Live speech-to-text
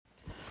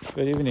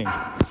Good evening.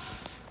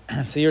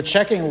 So you're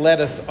checking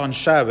lettuce on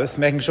Shabbos,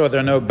 making sure there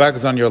are no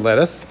bugs on your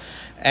lettuce,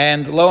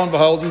 and lo and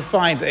behold, you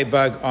find a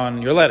bug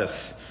on your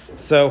lettuce.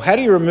 So how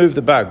do you remove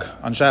the bug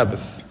on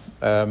Shabbos?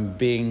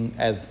 Being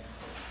as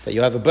that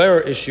you have a burr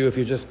issue, if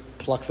you just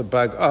pluck the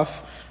bug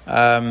off,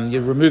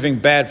 you're removing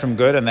bad from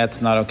good, and that's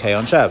not okay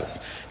on Shabbos.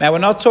 Now, we're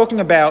not talking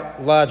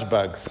about large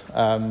bugs.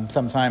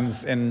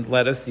 Sometimes in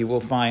lettuce, you will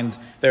find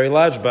very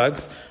large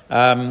bugs.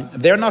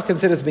 They're not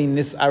considered to be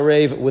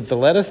nisarev with the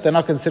lettuce. They're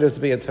not considered to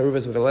be a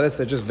taruvas with the lettuce.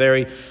 They're just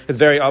it's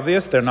very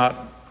obvious. They're not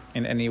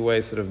in any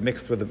way sort of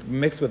mixed with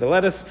the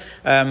lettuce.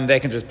 They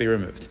can just be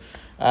removed.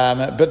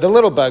 But the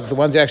little bugs, the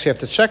ones you actually have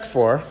to check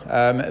for,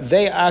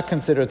 they are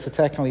considered to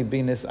technically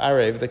be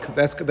nisarev.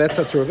 That's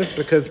a taruvas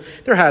because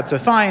they're hard to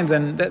find,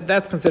 and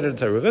that's considered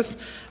a taruvas.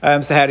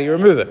 So how do you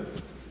remove it?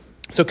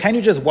 So can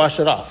you just wash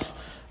it off?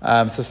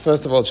 So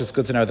first of all, it's just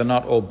good to know that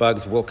not all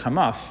bugs will come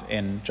off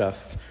in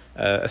just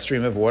a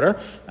stream of water.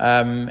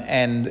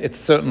 And it's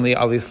certainly,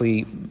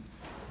 obviously,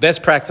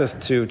 best practice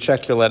to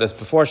check your lettuce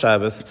before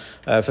Shabbos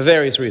for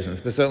various reasons,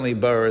 but certainly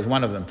burr is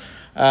one of them.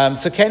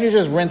 So can you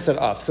just rinse it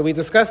off? So we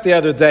discussed the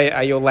other day,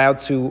 are you allowed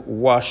to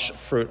wash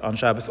fruit on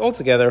Shabbos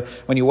altogether?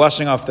 When you're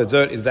washing off the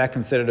dirt, is that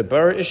considered a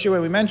burr issue?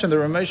 And we mentioned that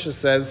Ramosha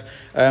says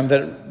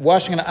that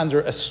washing it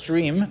under a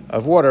stream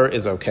of water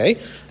is okay.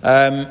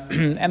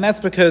 And that's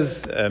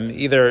because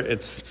either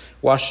it's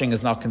washing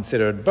is not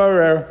considered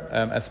borer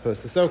as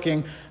opposed to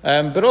soaking,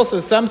 but also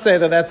some say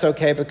that that's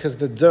okay because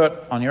the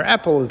dirt on your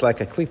apple is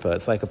like a klipa.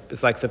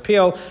 It's like the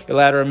peel. You're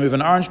allowed to remove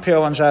an orange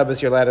peel on Shabbos.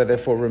 You're allowed to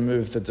therefore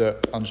remove the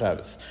dirt on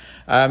Shabbos.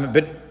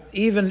 But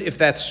even if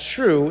that's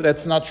true,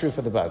 that's not true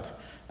for the bug.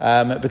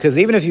 Because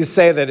even if you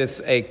say that it's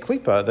a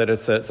klipa, that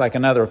it's like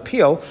another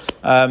peel,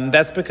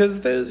 that's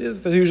because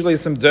there's usually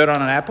some dirt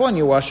on an apple and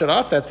you wash it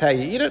off. That's how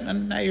you eat it,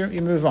 and now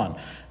you move on.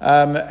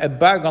 A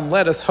bug on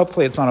lettuce,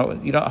 hopefully it's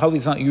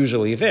not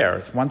usually there.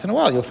 It's once in a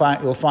while you'll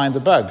find a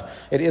bug.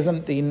 It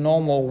isn't the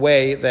normal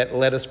way that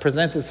lettuce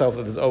presents itself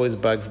that there's always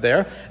bugs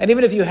there. And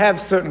even if you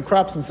have certain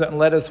crops and certain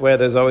lettuce where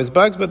there's always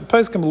bugs, but the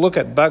post can look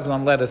at bugs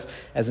on lettuce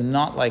as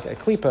not like a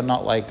klipa,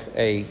 not like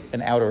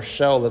an outer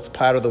shell that's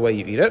part of the way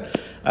you eat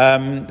it.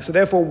 So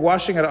therefore,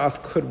 washing it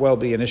off could well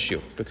be an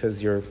issue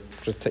because you're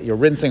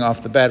rinsing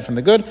off the bad from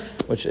the good,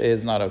 which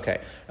is not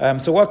okay.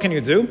 So what can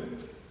you do?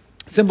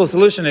 Simple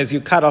solution is you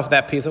cut off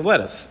that piece of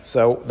lettuce.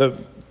 So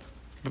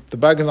the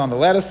bug is on the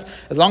lettuce.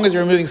 As long as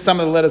you're removing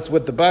some of the lettuce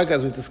with the bug,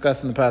 as we've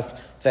discussed in the past,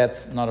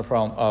 that's not a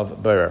problem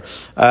of burr.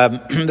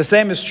 The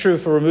same is true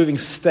for removing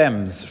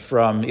stems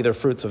from either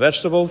fruits or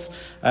vegetables.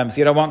 So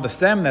you don't want the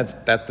stem, that's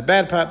the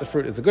bad part, the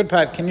fruit is the good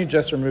part. Can you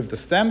just remove the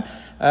stem?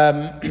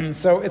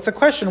 So it's a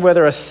question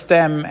whether a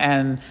stem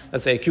and,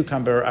 let's say, a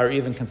cucumber are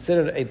even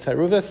considered a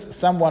taruvas.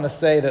 Some want to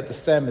say that the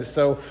stem is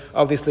so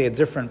obviously a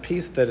different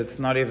piece that it's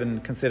not even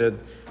considered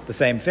the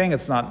same thing.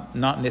 It's not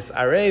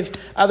nisarev.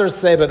 Others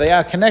say, but they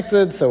are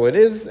connected, so it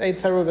is a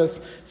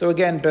taruvas. So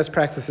again, best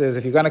practice is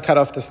if you're going to cut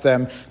off the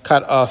stem,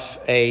 cut off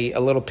a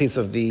little piece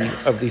of the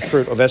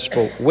fruit or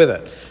vegetable with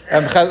it.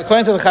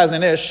 According to the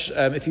Chazon Ish,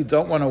 if you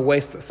don't want to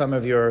waste some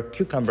of your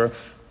cucumber,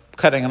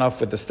 cutting it off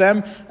with the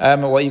stem,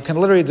 what you can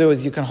literally do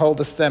is you can hold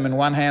the stem in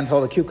one hand,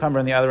 hold a cucumber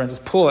in the other, and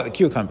just pull at the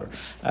cucumber.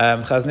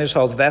 Chazon Ish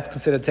holds that's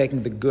considered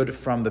taking the good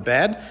from the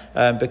bad,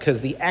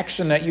 because the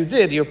action that you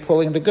did, you're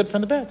pulling the good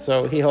from the bad.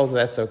 So he holds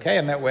that's okay,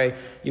 and that way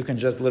you can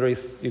just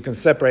you can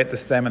separate the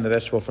stem and the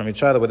vegetable from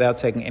each other without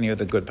taking any of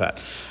the good part.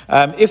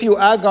 If you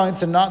are going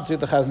to not do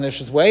the Chazon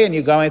Ish's way, and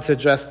you're going to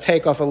just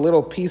take off a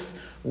little piece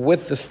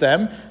with the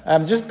stem,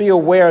 just be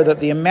aware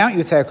that the amount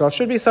you take off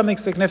should be something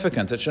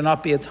significant. It should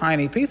not be a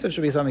tiny piece, it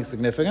should be something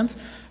significant.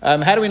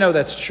 How do we know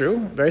that's true?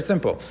 Very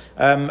simple.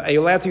 Are you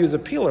allowed to use a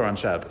peeler on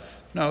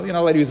Shabbos? No, you're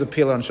not allowed to use a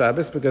peeler on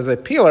Shabbos because a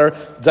peeler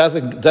does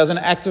an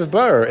act of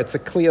burr. It's a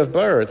kli of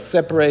burr. It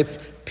separates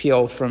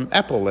peel from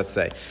apple, let's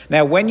say.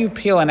 Now, when you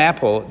peel an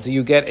apple, do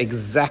you get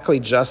exactly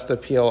just the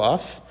peel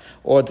off?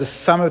 Or does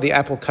some of the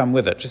apple come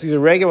with it? Just use a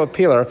regular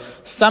peeler.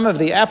 Some of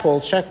the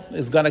apple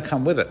is going to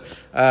come with it.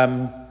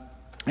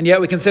 And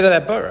yet we consider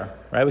that burr,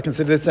 right? We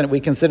consider this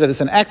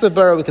an act of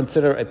burr. We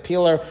consider a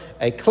peeler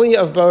a kli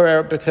of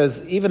burr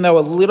because even though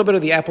a little bit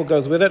of the apple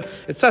goes with it,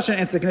 it's such an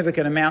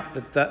insignificant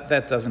amount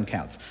that doesn't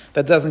count.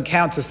 That doesn't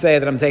count to say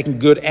that I'm taking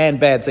good and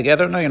bad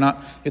together. No, you're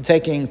not. You're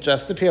taking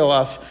just the peel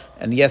off.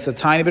 And yes, a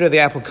tiny bit of the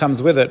apple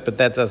comes with it, but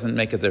that doesn't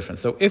make a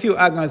difference. So if you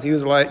are going to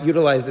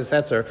utilize this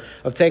heter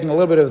of taking a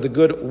little bit of the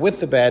good with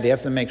the bad, you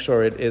have to make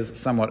sure it is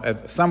somewhat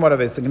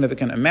of a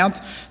significant amount.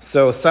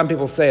 So some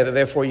people say that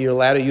therefore you're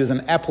allowed to use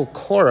an apple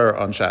corer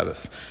on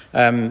Shabbos.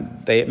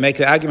 They make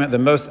the argument that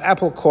most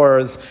apple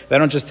corers, they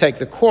don't just take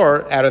the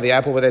core out of the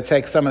apple, but they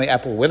take some of the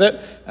apple with it,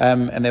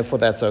 and therefore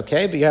that's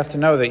okay. But you have to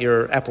know that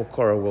your apple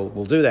corer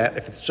will do that.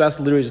 If it's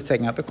just literally just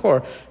taking out the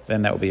core,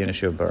 then that will be an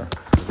issue of burr.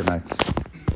 Good night.